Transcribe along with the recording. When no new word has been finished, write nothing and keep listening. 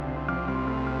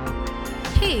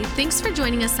Hey, thanks for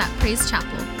joining us at Praise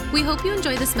Chapel. We hope you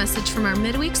enjoy this message from our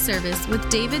midweek service with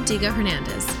David Diga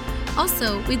Hernandez.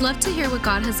 Also, we'd love to hear what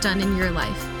God has done in your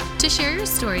life. To share your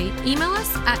story, email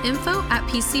us at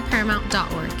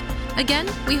info@pcparamount.org. Again,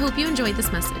 we hope you enjoyed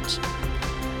this message.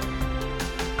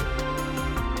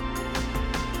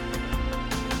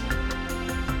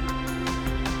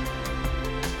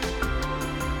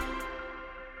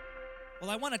 Well,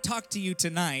 I want to talk to you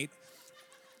tonight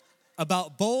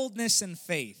about boldness and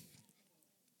faith.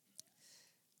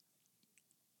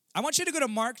 I want you to go to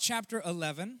Mark chapter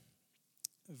 11,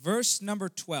 verse number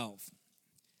 12. I'm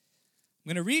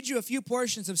going to read you a few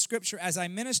portions of Scripture as I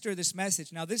minister this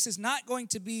message. Now, this is not going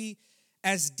to be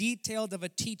as detailed of a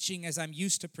teaching as I'm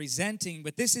used to presenting,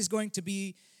 but this is going to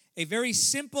be a very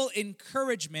simple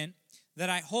encouragement that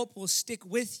I hope will stick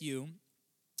with you,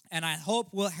 and I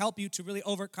hope will help you to really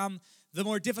overcome the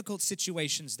more difficult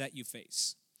situations that you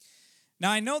face. Now,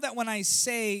 I know that when I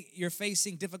say you're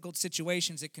facing difficult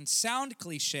situations, it can sound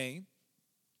cliche,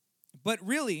 but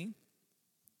really,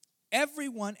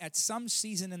 everyone at some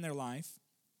season in their life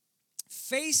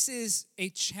faces a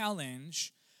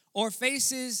challenge or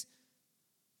faces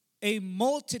a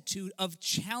multitude of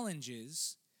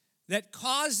challenges that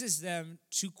causes them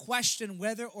to question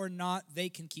whether or not they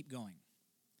can keep going.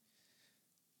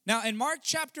 Now, in Mark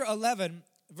chapter 11,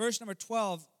 verse number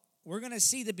 12, we're going to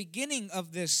see the beginning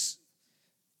of this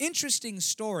interesting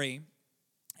story,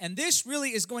 and this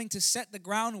really is going to set the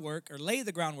groundwork, or lay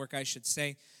the groundwork, I should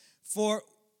say, for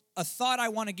a thought I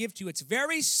want to give to you. It's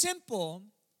very simple.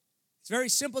 It's very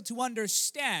simple to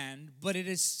understand, but it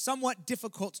is somewhat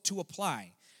difficult to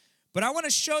apply. But I want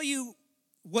to show you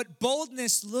what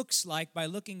boldness looks like by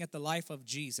looking at the life of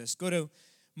Jesus. Go to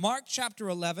Mark chapter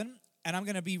 11, and I'm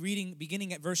going to be reading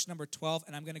beginning at verse number 12,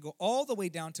 and I'm going to go all the way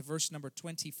down to verse number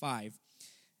 25.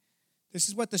 This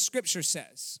is what the Scripture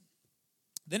says.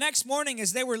 The next morning,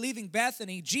 as they were leaving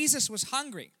Bethany, Jesus was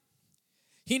hungry.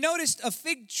 He noticed a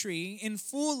fig tree in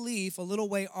full leaf a little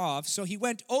way off, so he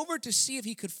went over to see if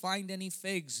he could find any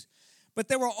figs. But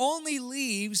there were only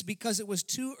leaves because it was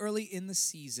too early in the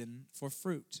season for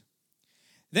fruit.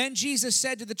 Then Jesus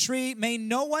said to the tree, "May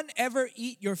no one ever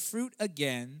eat your fruit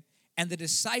again." And the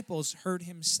disciples heard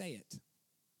him say it.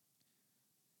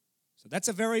 So that's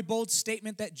a very bold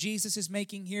statement that Jesus is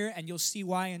making here, and you'll see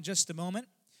why in just a moment.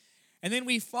 And then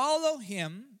we follow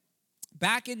him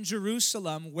back in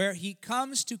Jerusalem, where he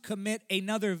comes to commit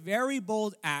another very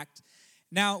bold act.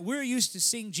 Now, we're used to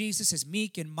seeing Jesus as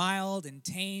meek and mild and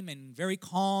tame and very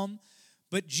calm,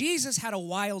 but Jesus had a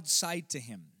wild side to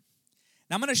him.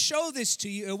 Now, I'm going to show this to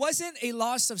you. It wasn't a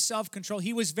loss of self-control.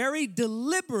 He was very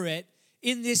deliberate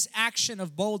in this action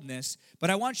of boldness. But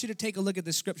I want you to take a look at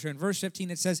the Scripture. In verse 15,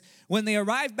 it says, "When they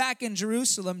arrived back in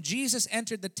Jerusalem, Jesus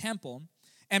entered the temple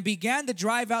and began to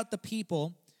drive out the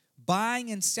people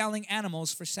buying and selling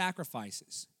animals for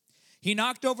sacrifices. He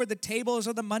knocked over the tables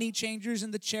of the money changers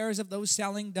and the chairs of those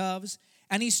selling doves,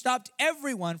 and he stopped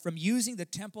everyone from using the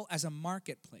temple as a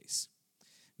marketplace."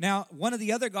 Now, one of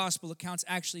the other gospel accounts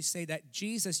actually say that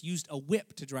Jesus used a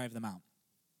whip to drive them out.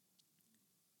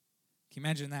 Can you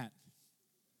imagine that?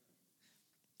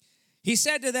 He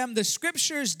said to them, "The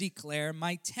Scriptures declare,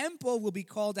 my temple will be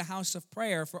called a house of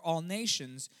prayer for all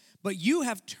nations, but you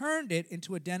have turned it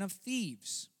into a den of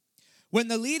thieves." When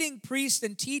the leading priests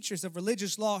and teachers of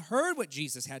religious law heard what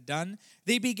Jesus had done,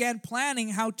 they began planning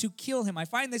how to kill him. I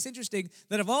find this interesting,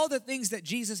 that of all the things that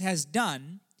Jesus has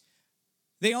done,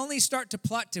 they only start to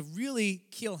plot to really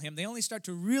kill him. They only start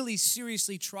to really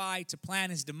seriously try to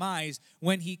plan his demise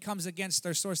when he comes against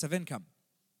their source of income.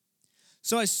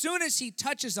 So as soon as he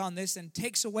touches on this and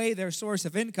takes away their source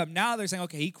of income, now they're saying,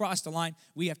 okay, he crossed the line.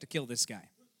 We have to kill this guy.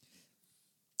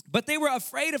 But they were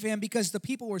afraid of him because the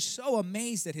people were so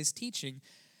amazed at his teaching.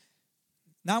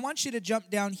 Now I want you to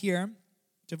jump down here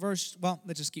to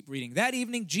let's just keep reading. That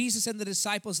evening, Jesus and the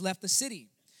disciples left the city.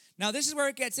 Now this is where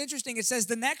it gets interesting. It says,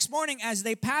 the next morning as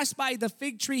they passed by the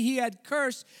fig tree he had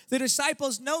cursed, the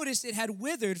disciples noticed it had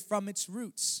withered from its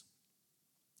roots.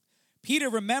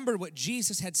 Peter remembered what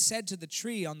Jesus had said to the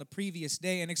tree on the previous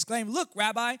day and exclaimed, "Look,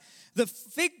 Rabbi, the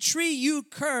fig tree you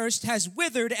cursed has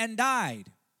withered and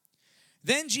died."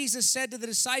 Then Jesus said to the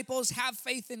disciples, "Have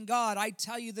faith in God. I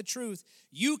tell you the truth.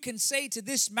 You can say to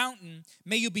this mountain,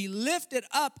 'May you be lifted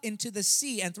up into the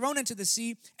sea and thrown into the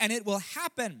sea,' and it will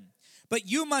happen. But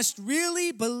you must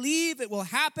really believe it will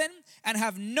happen and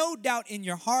have no doubt in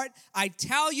your heart. I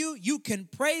tell you, you can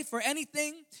pray for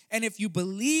anything, and if you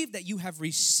believe that you have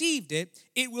received it,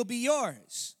 it will be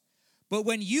yours. But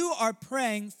when you are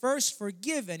praying, first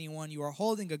forgive anyone you are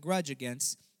holding a grudge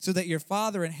against, so that your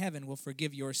Father in heaven will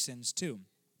forgive your sins too."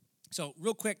 So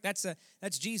real quick, that's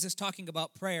Jesus talking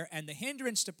about prayer and the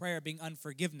hindrance to prayer being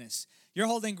unforgiveness. You're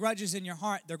holding grudges in your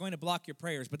heart, they're going to block your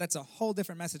prayers, but that's a whole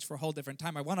different message for a whole different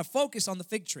time. I want to focus on the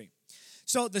fig tree.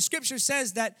 So the scripture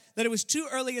says that it was too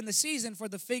early in the season for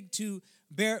the fig to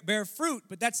bear fruit,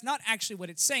 but that's not actually what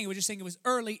it's saying. It was just saying it was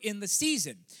early in the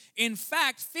season. In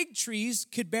fact, fig trees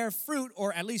could bear fruit,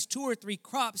 or at least 2 or 3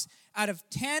 crops, out of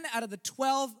 10 out of the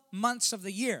 12 months of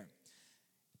the year.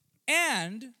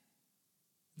 And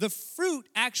the fruit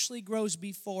actually grows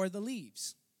before the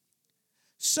leaves.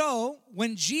 So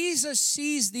when Jesus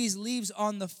sees these leaves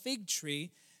on the fig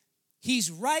tree,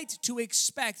 he's right to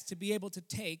expect to be able to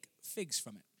take figs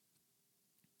from it.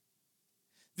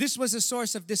 This was a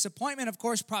source of disappointment. Of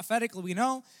course, prophetically, we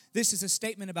know this is a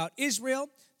statement about Israel.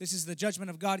 This is the judgment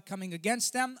of God coming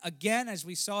against them. Again, as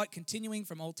we saw it continuing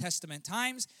from Old Testament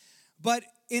times. But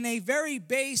in a very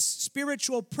base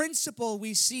spiritual principle,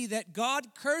 we see that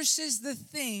God curses the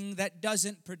thing that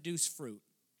doesn't produce fruit.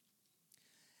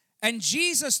 And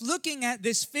Jesus, looking at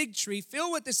this fig tree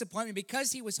filled with disappointment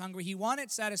because he was hungry, he wanted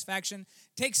satisfaction,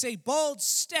 takes a bold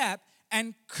step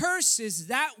and curses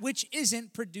that which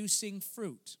isn't producing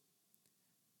fruit.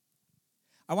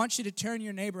 I want you to turn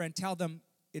your neighbor and tell them,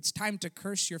 it's time to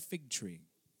curse your fig tree.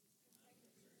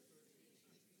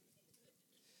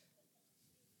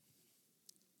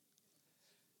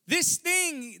 This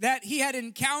thing that he had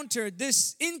encountered,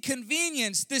 this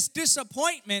inconvenience, this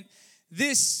disappointment,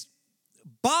 this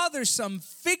bothersome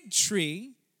fig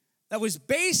tree that was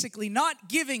basically not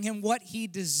giving him what he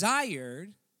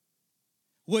desired,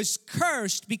 was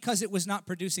cursed because it was not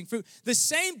producing fruit. The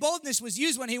same boldness was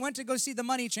used when he went to go see the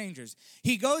money changers.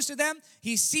 He goes to them,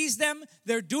 he sees them,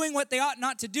 they're doing what they ought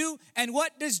not to do, and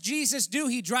what does Jesus do?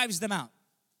 He drives them out.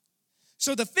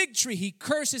 So the fig tree, he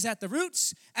curses at the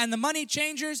roots, and the money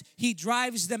changers, he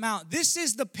drives them out. This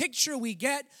is the picture we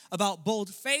get about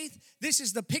bold faith. This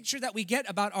is the picture that we get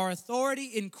about our authority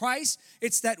in Christ.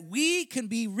 It's that we can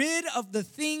be rid of the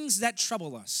things that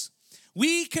trouble us.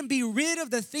 We can be rid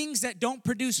of the things that don't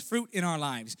produce fruit in our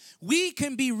lives. We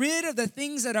can be rid of the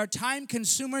things that are time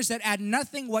consumers that add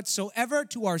nothing whatsoever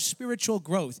to our spiritual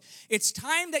growth. It's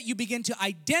time that you begin to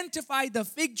identify the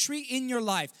fig tree in your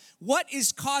life. What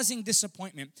is causing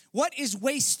disappointment? What is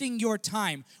wasting your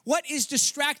time? What is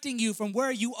distracting you from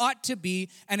where you ought to be?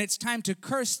 And it's time to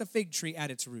curse the fig tree at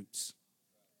its roots.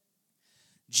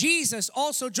 Jesus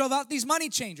also drove out these money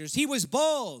changers. He was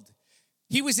bold.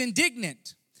 He was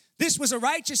indignant. This was a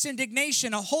righteous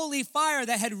indignation, a holy fire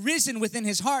that had risen within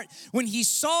his heart. When he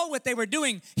saw what they were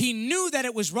doing, he knew that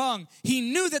it was wrong. He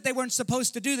knew that they weren't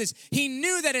supposed to do this. He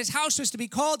knew that his house was to be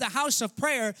called a house of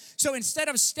prayer. So instead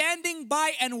of standing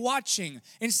by and watching,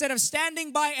 instead of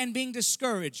standing by and being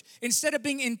discouraged, instead of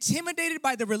being intimidated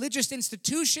by the religious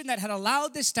institution that had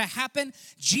allowed this to happen,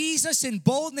 Jesus in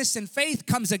boldness and faith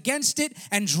comes against it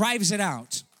and drives it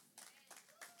out.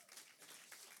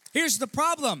 Here's the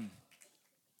problem.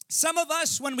 Some of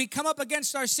us, when we come up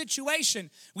against our situation,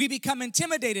 we become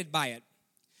intimidated by it.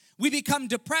 We become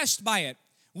depressed by it.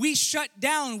 We shut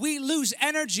down, we lose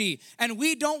energy, and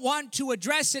we don't want to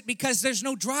address it because there's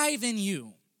no drive in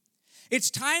you.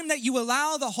 It's time that you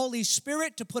allow the Holy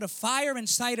Spirit to put a fire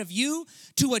inside of you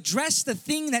to address the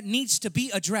thing that needs to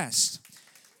be addressed.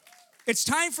 It's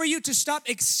time for you to stop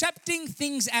accepting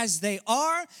things as they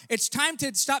are. It's time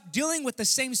to stop dealing with the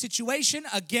same situation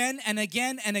again and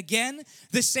again and again,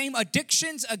 the same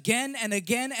addictions again and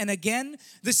again and again,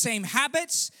 the same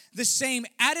habits, the same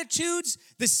attitudes,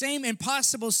 the same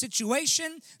impossible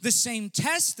situation, the same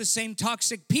tests, the same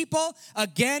toxic people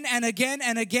again and again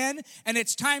and again. And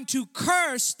it's time to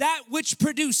curse that which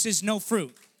produces no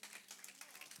fruit.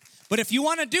 But if you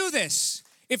want to do this,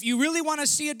 if you really want to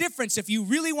see a difference, if you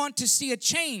really want to see a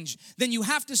change, then you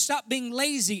have to stop being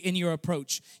lazy in your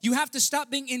approach. You have to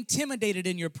stop being intimidated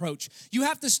in your approach. You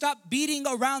have to stop beating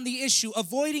around the issue,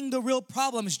 avoiding the real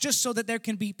problems just so that there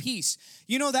can be peace.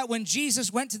 You know that when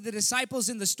Jesus went to the disciples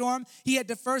in the storm, he had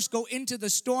to first go into the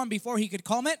storm before he could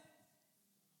calm it?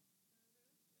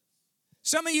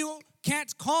 Some of you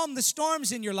can't calm the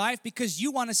storms in your life because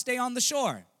you want to stay on the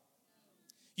shore.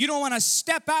 You don't want to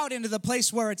step out into the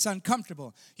place where it's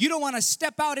uncomfortable. You don't want to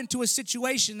step out into a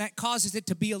situation that causes it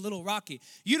to be a little rocky.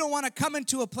 You don't want to come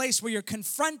into a place where you're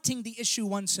confronting the issue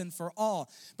once and for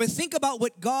all. But think about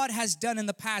what God has done in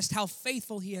the past, how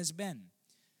faithful he has been.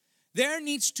 There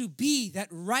needs to be that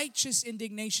righteous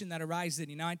indignation that arises in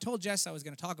you. Now, I told Jess I was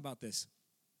going to talk about this.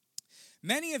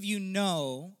 Many of you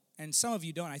know, and some of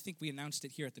you don't, I think we announced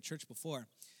it here at the church before,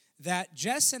 that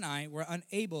Jess and I were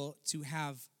unable to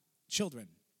have children.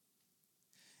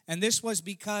 And this was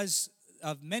because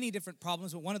of many different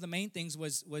problems, but one of the main things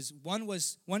was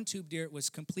one tube, dear, was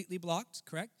completely blocked,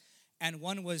 correct? And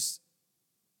one was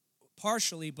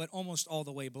partially, but almost all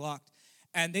the way blocked.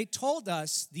 And they told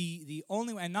us the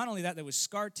only, and not only that, there was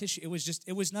scar tissue.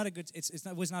 It was not a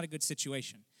good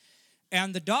situation.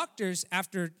 And the doctors,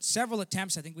 after several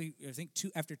attempts,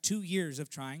 after 2 years of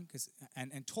trying,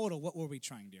 and total, what were we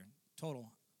trying, dear?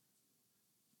 Total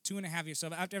 2.5 years. So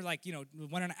after about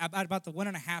the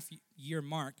 1.5 year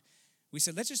mark, we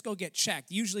said, let's just go get checked.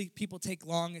 Usually people take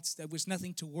long. There was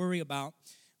nothing to worry about.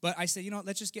 But I said,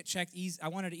 let's just get checked. I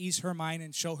wanted to ease her mind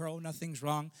and show her, nothing's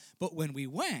wrong. But when we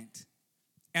went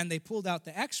and they pulled out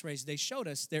the x-rays, they showed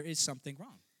us there is something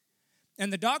wrong.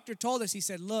 And the doctor told us, he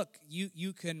said, look,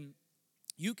 you can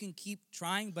keep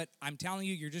trying, but I'm telling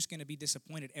you, you're just going to be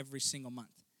disappointed every single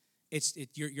month.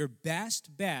 Your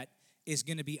best bet is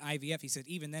going to be IVF. He said,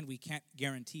 even then, we can't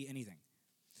guarantee anything.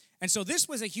 And so this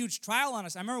was a huge trial on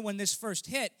us. I remember when this first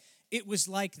hit, it was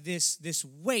like this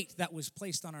weight that was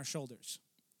placed on our shoulders.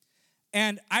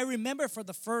 And I remember for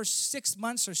the first 6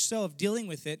 months or so of dealing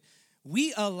with it,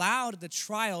 we allowed the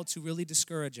trial to really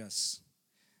discourage us.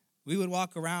 We would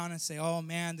walk around and say, oh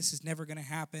man, this is never going to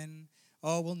happen.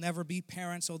 Oh, we'll never be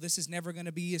parents. Oh, this is never going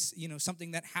to be,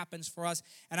 something that happens for us.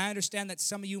 And I understand that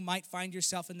some of you might find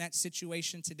yourself in that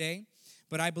situation today,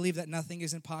 but I believe that nothing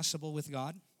is impossible with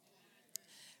God.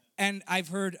 And I've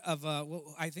heard of,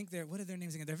 I think what are their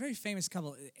names again? They're a very famous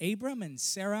couple, Abram and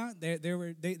Sarah.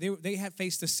 They had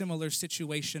faced a similar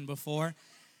situation before,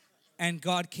 and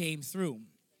God came through.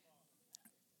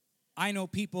 I know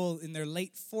people in their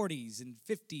late 40s and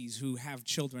 50s who have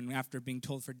children after being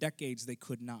told for decades they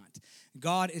could not.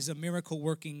 God is a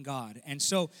miracle-working God. And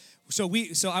so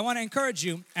I want to encourage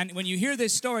you, and when you hear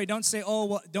this story, don't say, oh,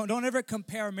 well, don't ever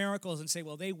compare miracles and say,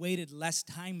 well, they waited less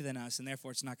time than us, and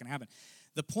therefore it's not going to happen.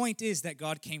 The point is that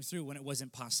God came through when it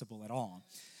wasn't possible at all.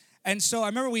 And so I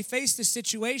remember we faced this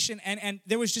situation, and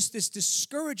there was just this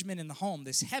discouragement in the home,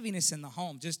 this heaviness in the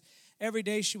home. Just every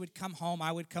day she would come home,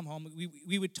 I would come home.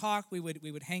 We would talk, we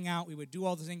would hang out, we would do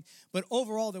all the things. But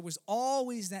overall, there was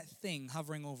always that thing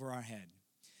hovering over our head.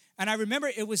 And I remember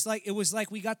it was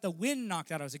like we got the wind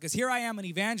knocked out of us. Because here I am, an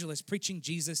evangelist, preaching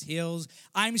Jesus heals.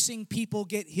 I'm seeing people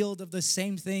get healed of the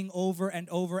same thing over and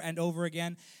over and over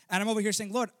again. And I'm over here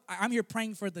saying, Lord, I'm here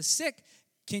praying for the sick.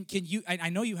 Can you? I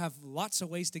know you have lots of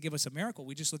ways to give us a miracle.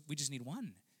 We just need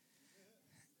one.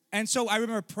 And so I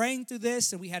remember praying through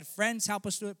this, and we had friends help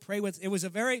us do it, pray with. It was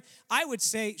I would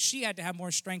say she had to have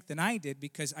more strength than I did,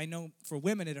 because I know for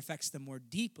women it affects them more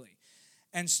deeply.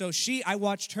 And so I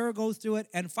watched her go through it.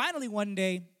 And finally one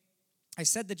day, I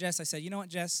said to Jess, I said, you know what,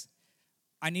 Jess?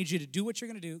 I need you to do what you're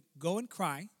going to do. Go and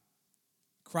cry.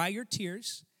 Cry your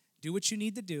tears. Do what you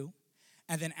need to do.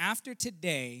 And then after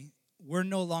today, we're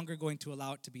no longer going to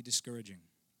allow it to be discouraging.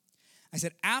 I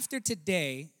said, after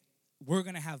today, we're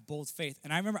going to have bold faith.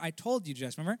 And I remember I told you,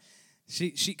 Jess, remember?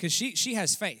 Because she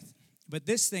has faith. But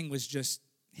this thing was just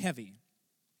heavy.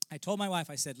 I told my wife,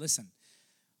 I said, listen,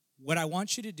 what I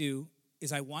want you to do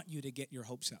is I want you to get your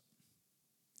hopes up.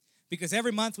 Because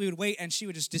every month we would wait and she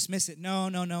would just dismiss it. No,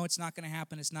 it's not going to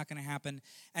happen. It's not going to happen.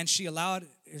 And she allowed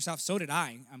herself, so did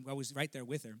I. I was right there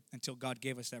with her until God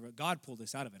gave us that. God pulled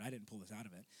us out of it. I didn't pull us out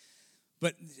of it.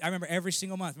 But I remember every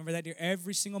single month, remember that, dear?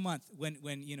 Every single month when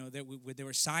there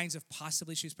were signs of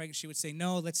possibly she was pregnant, she would say,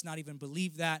 no, let's not even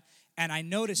believe that. And I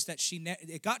noticed that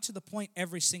it got to the point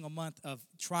every single month of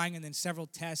trying, and then several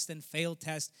tests and failed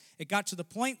tests. It got to the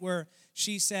point where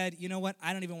she said, you know what,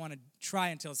 I don't even want to try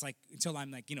until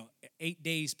I'm 8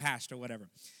 days past or whatever.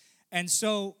 And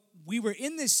so we were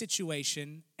in this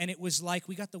situation, and it was like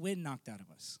we got the wind knocked out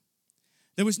of us.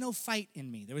 There was no fight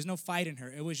in me. There was no fight in her.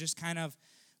 It was just kind of,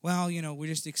 well, we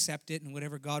just accept it and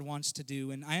whatever God wants to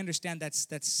do. And I understand that's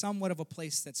somewhat of a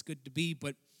place that's good to be,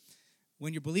 but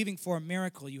when you're believing for a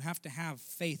miracle, you have to have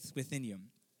faith within you.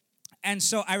 And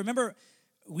so I remember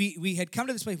we had come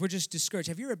to this place, we're just discouraged.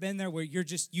 Have you ever been there where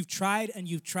you've tried and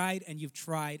you've tried and you've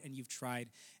tried and you've tried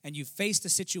and you've faced a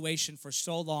situation for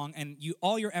so long, and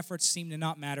all your efforts seem to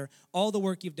not matter. All the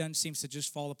work you've done seems to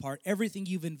just fall apart. Everything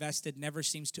you've invested never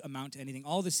seems to amount to anything.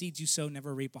 All the seeds you sow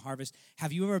never reap a harvest.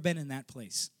 Have you ever been in that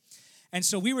place? And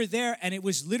so we were there, and it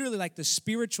was literally like the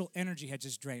spiritual energy had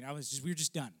just drained. We were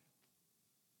just done.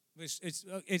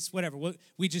 It's whatever.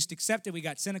 We just accepted. We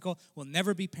got cynical. We'll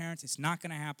never be parents. It's not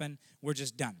going to happen. We're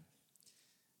just done.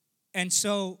 And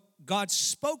so God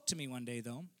spoke to me one day,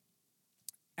 though,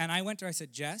 and I went to her. I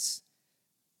said, Jess,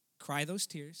 cry those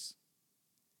tears.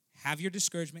 Have your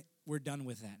discouragement. We're done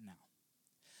with that now.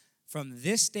 From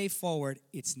this day forward,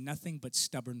 it's nothing but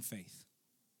stubborn faith.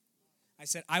 I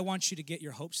said, I want you to get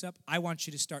your hopes up. I want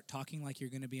you to start talking like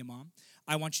you're going to be a mom.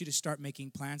 I want you to start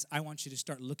making plans. I want you to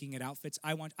start looking at outfits.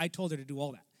 I told her to do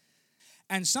all that.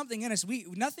 And something in us,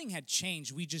 nothing had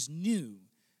changed. We just knew.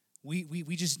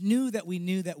 We just knew that we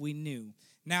knew that we knew.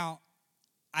 Now,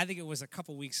 I think it was a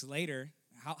couple weeks later.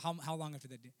 How long after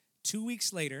that? 2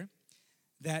 weeks later,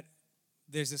 that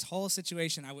there's this whole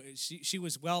situation. She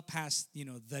was well past,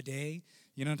 the day.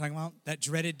 You know what I'm talking about? That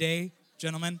dreaded day,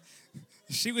 gentlemen.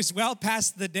 She was well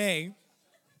past the day.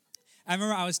 I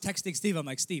remember I was texting Steve. I'm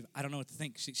like, Steve, I don't know what to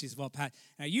think. She's well past.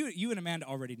 Now, you and Amanda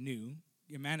already knew.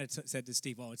 Amanda said to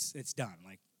Steve, "Oh, it's done.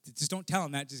 Like, just don't tell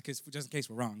him that, just in case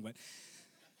we're wrong."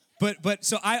 But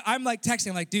so I'm like texting.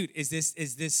 I'm like, dude, is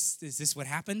this what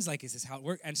happens? Like, is this how it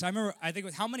works? And so I remember, I think it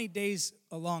was how many days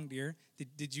along, dear,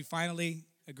 did you finally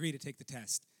agree to take the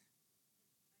test?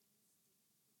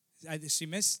 She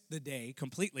missed the day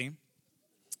completely.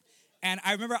 And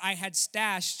I remember I had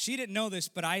stashed, she didn't know this,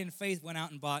 but I in faith went out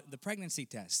and bought the pregnancy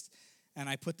test. And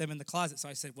I put them in the closet. So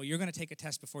I said, well, you're going to take a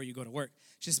test before you go to work.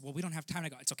 She said, well, we don't have time. I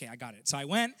go, it's okay, I got it. So I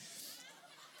went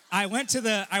to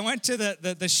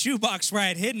the shoebox where I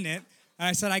had hidden it. And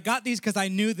I said, I got these because I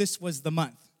knew this was the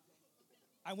month.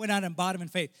 I went out and bought them in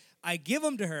faith. I give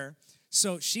them to her.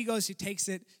 So she goes, she takes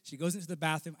it. She goes into the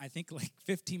bathroom. I think like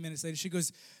 15 minutes later, she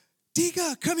goes,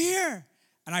 Diga, come here.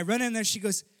 And I run in there. She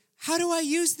goes, how do I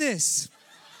use this?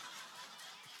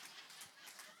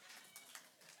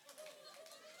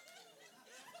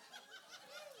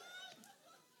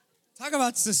 Talk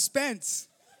about suspense.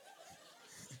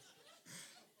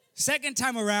 Second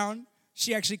time around,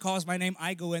 she actually calls my name.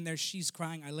 I go in there. She's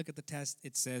crying. I look at the test.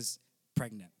 It says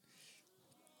pregnant.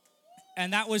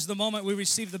 And that was the moment we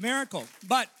received the miracle.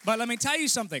 But let me tell you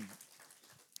something.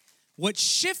 What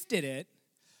shifted it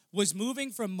was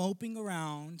moving from moping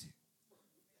around,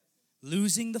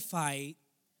 losing the fight,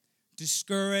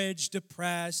 discouraged,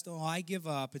 depressed, oh, I give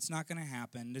up, it's not going to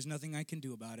happen, there's nothing I can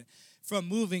do about it, from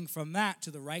moving from that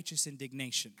to the righteous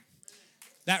indignation.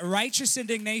 That righteous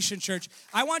indignation, church,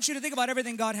 I want you to think about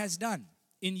everything God has done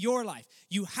in your life.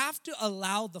 You have to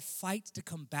allow the fight to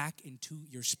come back into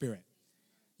your spirit.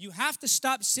 You have to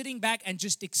stop sitting back and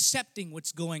just accepting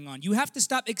what's going on. You have to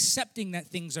stop accepting that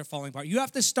things are falling apart. You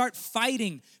have to start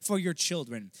fighting for your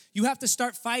children. You have to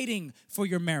start fighting for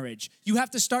your marriage. You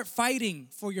have to start fighting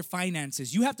for your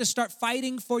finances. You have to start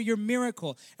fighting for your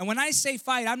miracle. And when I say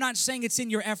fight, I'm not saying it's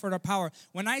in your effort or power.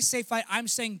 When I say fight, I'm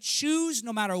saying choose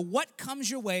no matter what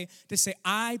comes your way to say,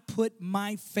 I put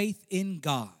my faith in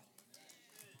God.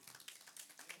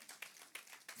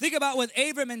 Think about with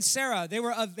Abram and Sarah. They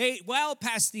were well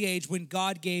past the age when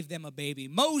God gave them a baby.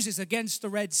 Moses against the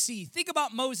Red Sea. Think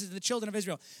about Moses and the children of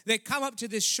Israel. They come up to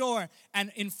this shore,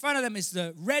 and in front of them is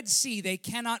the Red Sea. They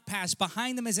cannot pass.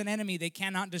 Behind them is an enemy they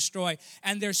cannot destroy.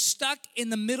 And they're stuck in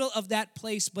the middle of that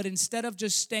place, but instead of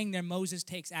just staying there, Moses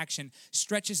takes action,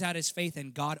 stretches out his faith,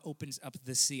 and God opens up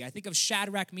the sea. I think of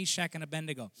Shadrach, Meshach, and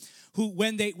Abednego, who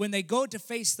when they go to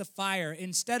face the fire,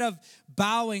 instead of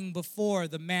bowing before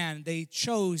the man, they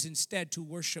chose instead to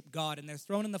worship God, and they're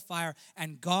thrown in the fire,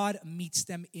 and God meets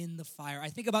them in the fire. I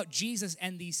think about Jesus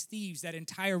and these thieves, that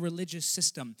entire religious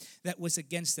system that was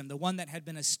against them, the one that had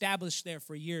been established there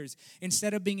for years.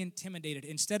 Instead of being intimidated,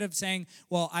 instead of saying,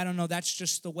 well, I don't know, that's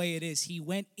just the way it is, he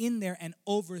went in there and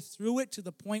overthrew it to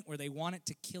the point where they wanted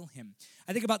to kill him.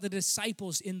 I think about the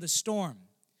disciples in the storm.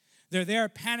 They're there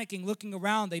panicking, looking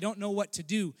around. They don't know what to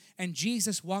do. And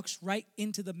Jesus walks right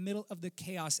into the middle of the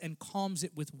chaos and calms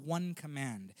it with one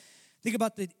command. Think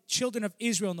about the children of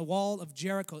Israel on the wall of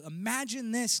Jericho.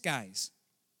 Imagine this, guys.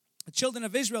 The children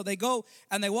of Israel, they go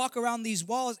and they walk around these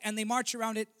walls and they march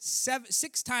around it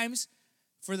six times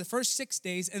for the first 6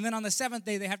 days. And then on the seventh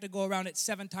day, they have to go around it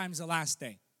 7 times the last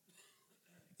day.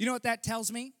 You know what that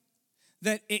tells me?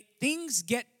 That things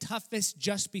get toughest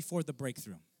just before the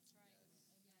breakthrough.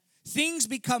 Things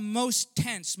become most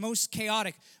tense, most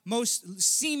chaotic, most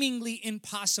seemingly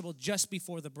impossible just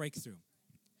before the breakthrough.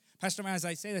 Pastor Man, as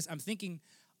I say this, I'm thinking,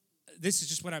 this is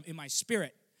just what I'm in my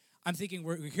spirit. I'm thinking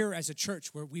we're here as a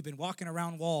church where we've been walking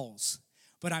around walls.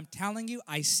 But I'm telling you,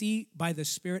 I see by the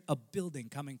Spirit a building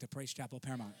coming to Praise Chapel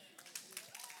Paramount.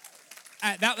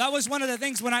 That was one of the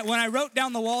things when I wrote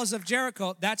down the walls of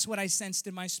Jericho, that's what I sensed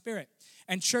in my spirit.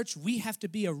 And church, we have to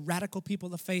be a radical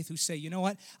people of faith who say, you know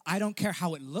what? I don't care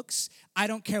how it looks. I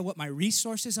don't care what my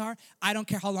resources are. I don't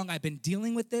care how long I've been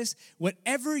dealing with this.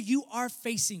 Whatever you are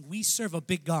facing, we serve a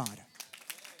big God.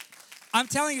 I'm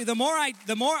telling you, the more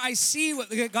I see what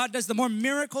God does, the more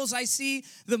miracles I see,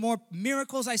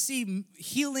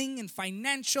 healing and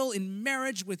financial, in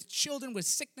marriage, with children, with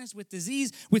sickness, with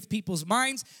disease, with people's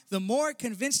minds, the more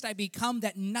convinced I become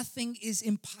that nothing is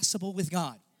impossible with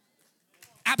God.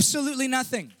 Absolutely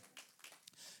nothing.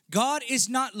 God is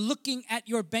not looking at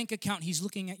your bank account. He's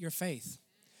looking at your faith.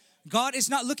 God is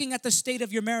not looking at the state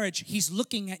of your marriage. He's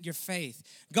looking at your faith.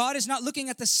 God is not looking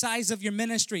at the size of your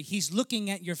ministry. He's looking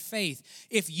at your faith.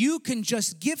 If you can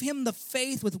just give him the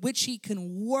faith with which he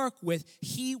can work with,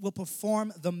 he will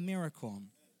perform the miracle.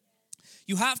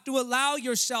 You have to allow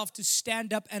yourself to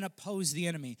stand up and oppose the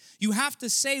enemy. You have to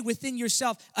say within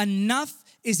yourself, enough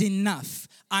is enough.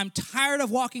 I'm tired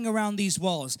of walking around these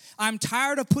walls. I'm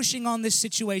tired of pushing on this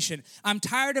situation. I'm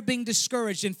tired of being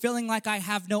discouraged and feeling like I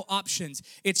have no options.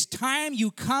 It's time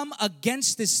you come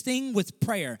against this thing with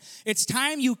prayer. It's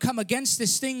time you come against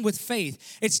this thing with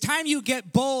faith. It's time you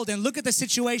get bold and look at the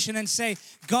situation and say,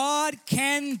 God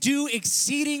can do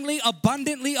exceedingly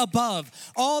abundantly above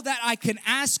all that I can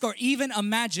ask or even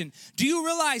imagine. Do you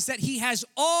realize that he has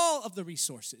all of the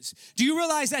resources? Do you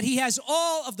realize that he has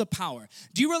all of the power?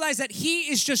 Do you realize that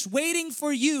he is just waiting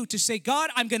for you to say,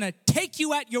 God, I'm going to take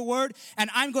you at your word and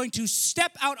I'm going to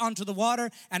step out onto the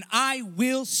water and I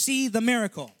will see the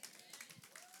miracle.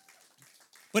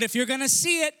 But if you're going to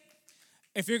see it,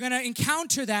 if you're going to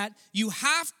encounter that, you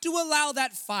have to allow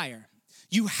that fire.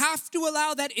 You have to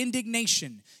allow that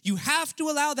indignation. You have to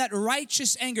allow that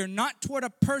righteous anger, not toward a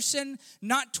person,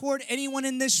 not toward anyone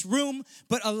in this room,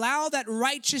 but allow that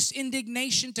righteous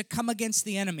indignation to come against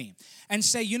the enemy and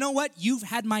say, you know what? You've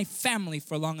had my family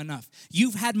for long enough.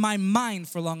 You've had my mind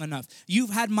for long enough.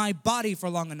 You've had my body for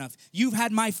long enough. You've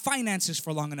had my finances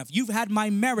for long enough. You've had my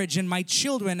marriage and my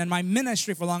children and my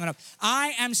ministry for long enough.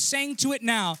 I am saying to it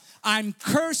now, I'm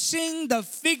cursing the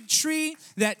fig tree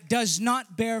that does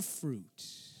not bear fruit.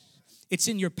 It's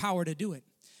in your power to do it.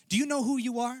 Do you know who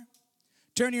you are?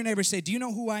 Turn to your neighbor and say, do you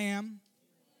know who I am?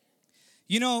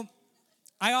 You know,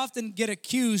 I often get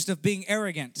accused of being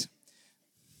arrogant.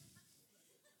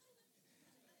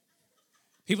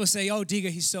 People say, oh,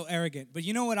 Diga, he's so arrogant. But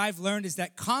you know what I've learned is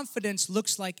that confidence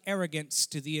looks like arrogance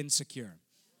to the insecure.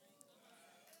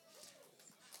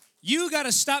 You got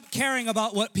to stop caring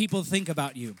about what people think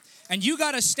about you. And you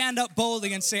got to stand up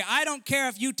boldly and say, I don't care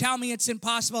if you tell me it's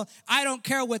impossible. I don't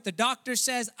care what the doctor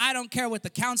says. I don't care what the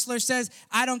counselor says.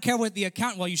 I don't care what the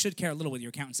accountant, well, you should care a little what your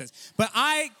accountant says. But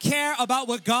I care about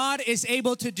what God is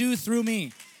able to do through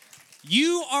me.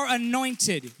 You are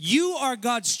anointed. You are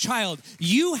God's child.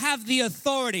 You have the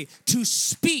authority to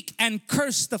speak and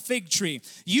curse the fig tree.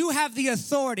 You have the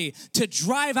authority to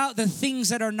drive out the things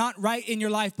that are not right in your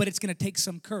life, but it's going to take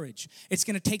some courage. It's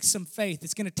going to take some faith.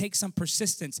 It's going to take some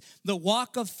persistence. The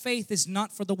walk of faith is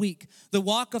not for the weak. The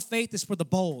walk of faith is for the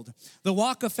bold. The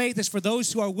walk of faith is for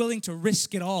those who are willing to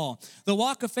risk it all. The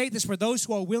walk of faith is for those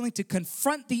who are willing to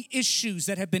confront the issues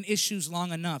that have been issues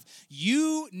long enough.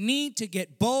 You need to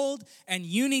get bold. And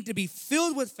you need to be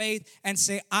filled with faith and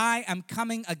say, I am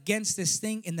coming against this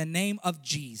thing in the name of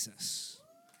Jesus.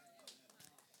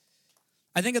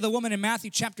 I think of the woman in Matthew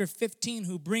chapter 15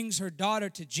 who brings her daughter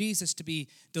to Jesus to be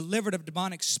delivered of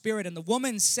demonic spirit. And the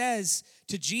woman says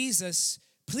to Jesus,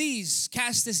 please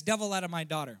cast this devil out of my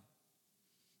daughter.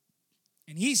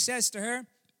 And he says to her,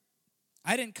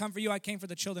 I didn't come for you, I came for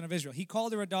the children of Israel. He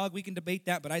called her a dog. We can debate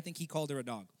that, but I think he called her a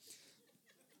dog.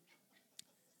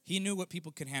 He knew what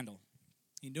people could handle.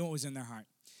 He knew what was in their heart.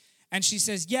 And she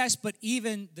says, yes, but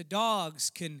even the dogs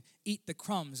can eat the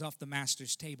crumbs off the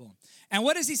master's table. And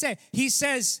what does he say? He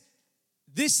says,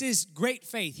 this is great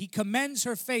faith. He commends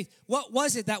her faith. What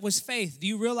was it that was faith? Do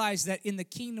you realize that in the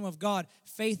kingdom of God,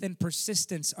 faith and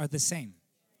persistence are the same?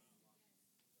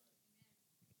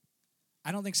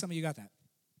 I don't think some of you got that.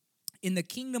 In the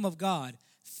kingdom of God,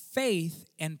 faith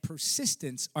and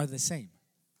persistence are the same.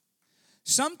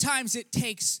 Sometimes it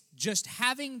takes just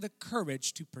having the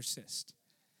courage to persist.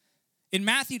 In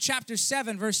Matthew chapter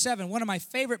 7, verse 7, one of my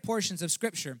favorite portions of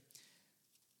Scripture,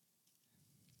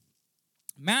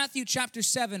 Matthew chapter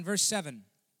 7, verse 7.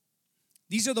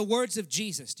 These are the words of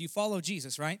Jesus. Do you follow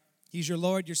Jesus, right? He's your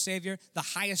Lord, your Savior, the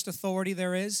highest authority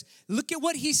there is. Look at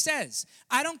what he says.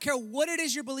 I don't care what it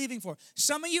is you're believing for.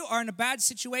 Some of you are in a bad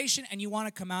situation and you want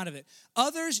to come out of it.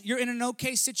 Others, you're in an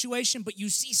okay situation, but you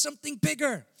see something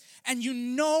bigger. And you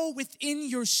know within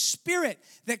your spirit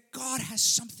that God has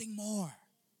something more.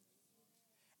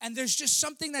 And there's just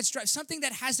something something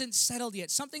that hasn't settled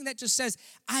yet. Something that just says,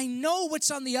 I know what's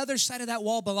on the other side of that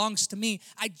wall belongs to me.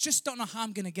 I just don't know how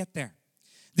I'm going to get there.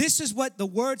 This is what the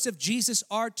words of Jesus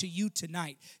are to you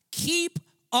tonight. Keep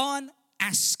on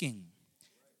asking,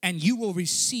 and you will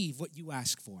receive what you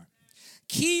ask for.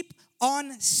 Keep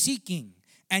on seeking,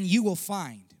 and you will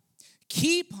find.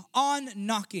 Keep on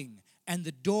knocking, and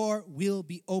the door will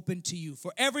be open to you.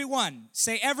 For everyone,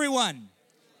 say everyone,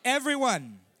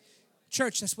 everyone.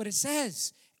 Church, that's what it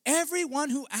says. Everyone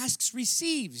who asks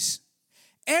receives.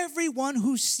 Everyone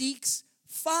who seeks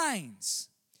finds.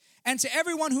 And to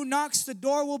everyone who knocks, the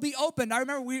door will be opened. I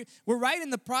remember we're right in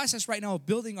the process right now of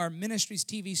building our ministry's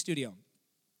TV studio.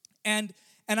 And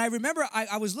I remember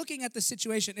I was looking at the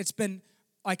situation. It's been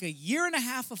like a year and a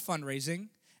half of fundraising,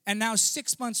 and now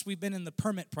 6 months we've been in the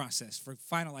permit process for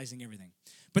finalizing everything.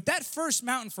 But that first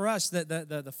mountain for us,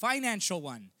 the financial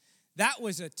one, that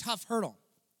was a tough hurdle.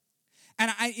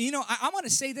 And I want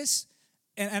to say this,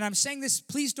 and I'm saying this,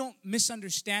 please don't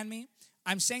misunderstand me.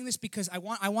 I'm saying this because I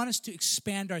want us to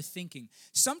expand our thinking.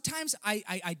 Sometimes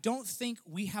I don't think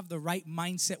we have the right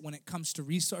mindset when it comes to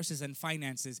resources and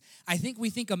finances. I think we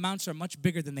think amounts are much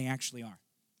bigger than they actually are.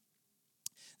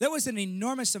 There was an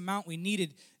enormous amount we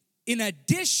needed in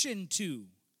addition to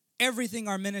everything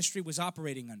our ministry was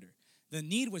operating under. The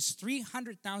need was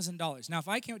 $300,000. Now, if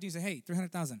I came up to you and said, hey,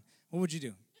 $300,000, what would you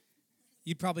do?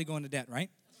 You'd probably go into debt,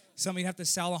 right? Somebody'd have to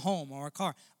sell a home or a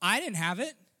car. I didn't have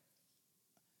it.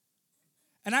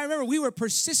 And I remember we were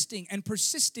persisting and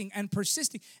persisting and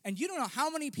persisting. And you don't know how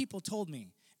many people told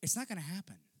me, it's not going to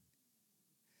happen.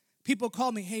 People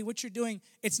called me, hey, what you're doing,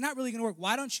 it's not really going to work.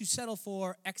 Why don't you settle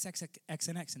for X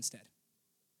and X instead?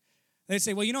 They'd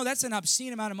say, well, that's an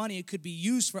obscene amount of money. It could be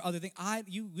used for other things.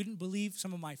 You wouldn't believe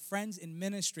some of my friends in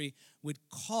ministry would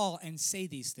call and say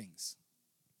these things.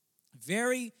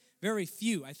 Very, very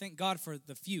few. I thank God for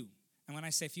the few. And when I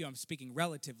say few, I'm speaking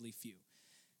relatively few,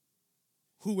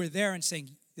 who were there and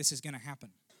saying, this is going to happen.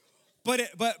 But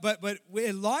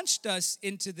it launched us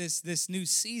into this new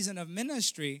season of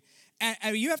ministry.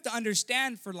 And you have to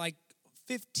understand, for like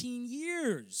 15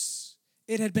 years,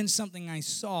 it had been something I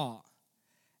saw.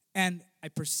 And I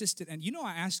persisted. And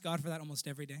I ask God for that almost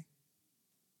every day.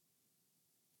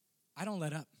 I don't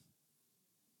let up.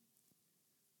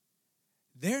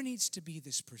 There needs to be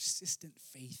this persistent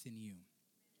faith in you.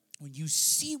 When you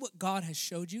see what God has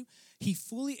showed you, He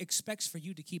fully expects for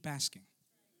you to keep asking.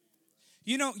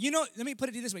 Let me put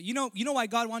it this way. You know why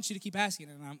God wants you to keep asking,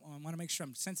 and I want to make sure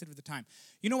I'm sensitive to the time.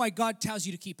 You know why God tells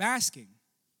you to keep asking?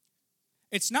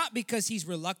 It's not because He's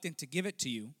reluctant to give it to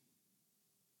you.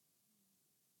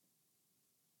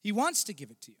 He wants to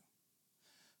give it to you.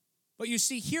 But you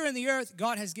see, here in the earth,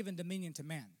 God has given dominion to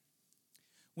man.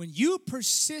 When you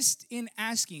persist in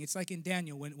asking, it's like in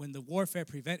Daniel when the warfare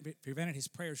prevented his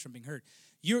prayers from being heard.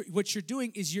 What you're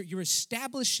doing is you're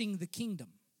establishing the kingdom.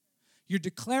 You're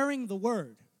declaring the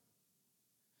word.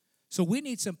 So we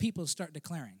need some people to start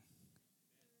declaring.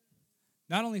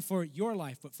 Not only for your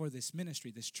life, but for this ministry,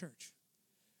 this church.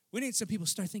 We need some people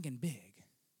to start thinking big.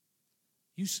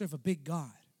 You serve a big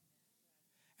God.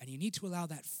 And you need to allow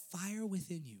that fire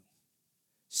within you.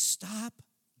 Stop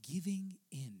giving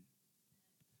in.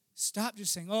 Stop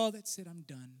just saying, oh, that's it, I'm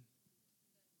done.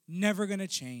 Never going to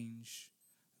change.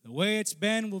 The way it's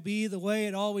been will be the way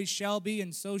it always shall be,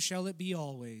 and so shall it be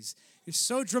always. You're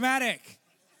so dramatic.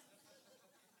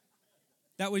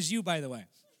 That was you, by the way.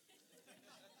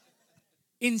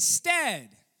 Instead,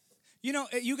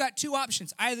 you got two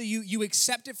options. Either you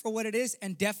accept it for what it is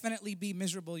and definitely be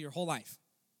miserable your whole life.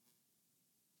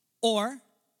 Or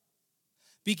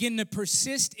begin to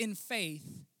persist in faith,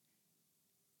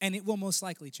 and it will most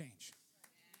likely change.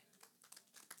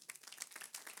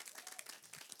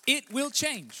 It will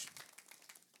change.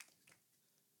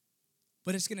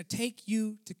 But it's going to take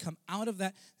you to come out of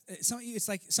that. Some of you,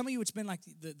 it's been like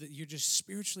you're just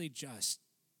spiritually just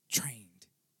drained.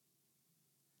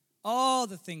 All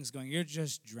the things going, you're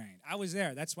just drained. I was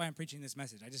there. That's why I'm preaching this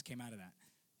message. I just came out of that.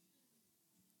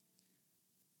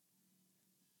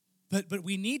 But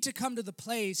we need to come to the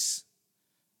place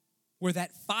where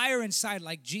that fire inside,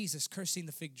 like Jesus cursing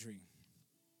the fig tree.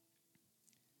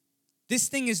 This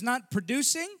thing is not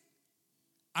producing.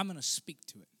 I'm going to speak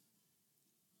to it.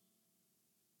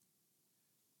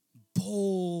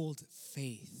 Bold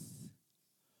faith.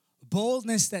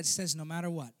 Boldness that says no matter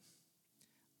what,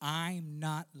 I'm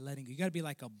not letting go. You got to be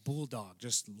like a bulldog,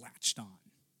 just latched on.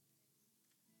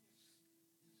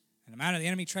 And no matter the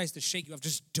enemy tries to shake you off,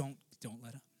 just don't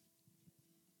let up.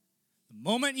 The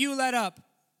moment you let up,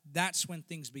 that's when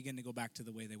things begin to go back to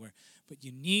the way they were. But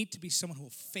you need to be someone who will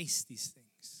face these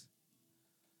things.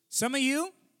 Some of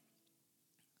you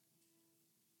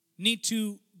need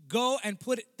to go and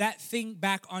put that thing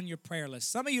back on your prayer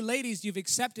list. Some of you ladies, you've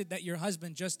accepted that your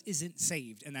husband just isn't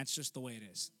saved, and that's just the way it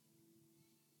is.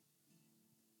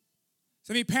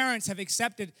 Some of you parents have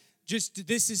accepted just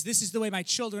this is the way my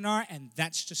children are, and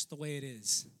that's just the way it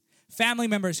is. Family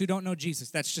members who don't know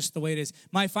Jesus, that's just the way it is.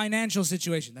 My financial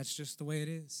situation, that's just the way it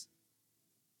is.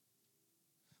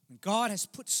 When God has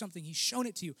put something, He's shown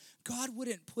it to you. God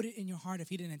wouldn't put it in your heart if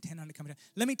He didn't intend on it coming down.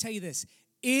 Let me tell you this.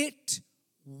 It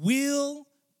will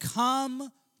come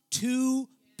to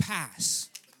pass.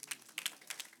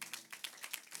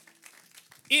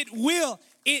 It will.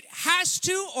 It has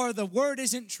to, or the word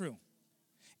isn't true.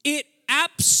 It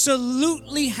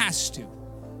absolutely has to.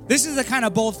 This is the kind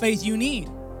of bold faith you need.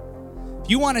 If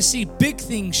you want to see big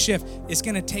things shift, it's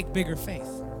going to take bigger faith,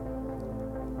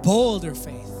 bolder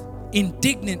faith,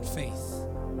 indignant faith.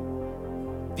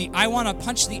 I want to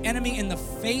punch the enemy in the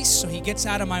face so he gets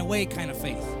out of my way kind of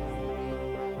faith.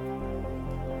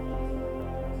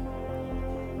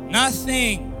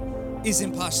 Nothing is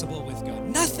impossible with God.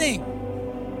 Nothing.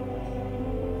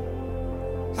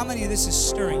 How many of this is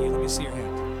stirring you? Let me see your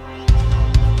hand.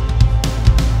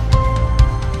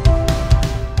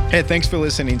 Hey, thanks for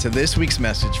listening to this week's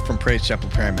message from Praise Chapel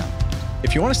Paramount.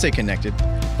 If you want to stay connected,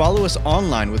 follow us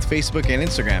online with Facebook and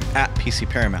Instagram at PC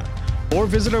Paramount, or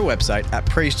visit our website at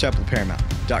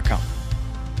praisechapelparamount.com.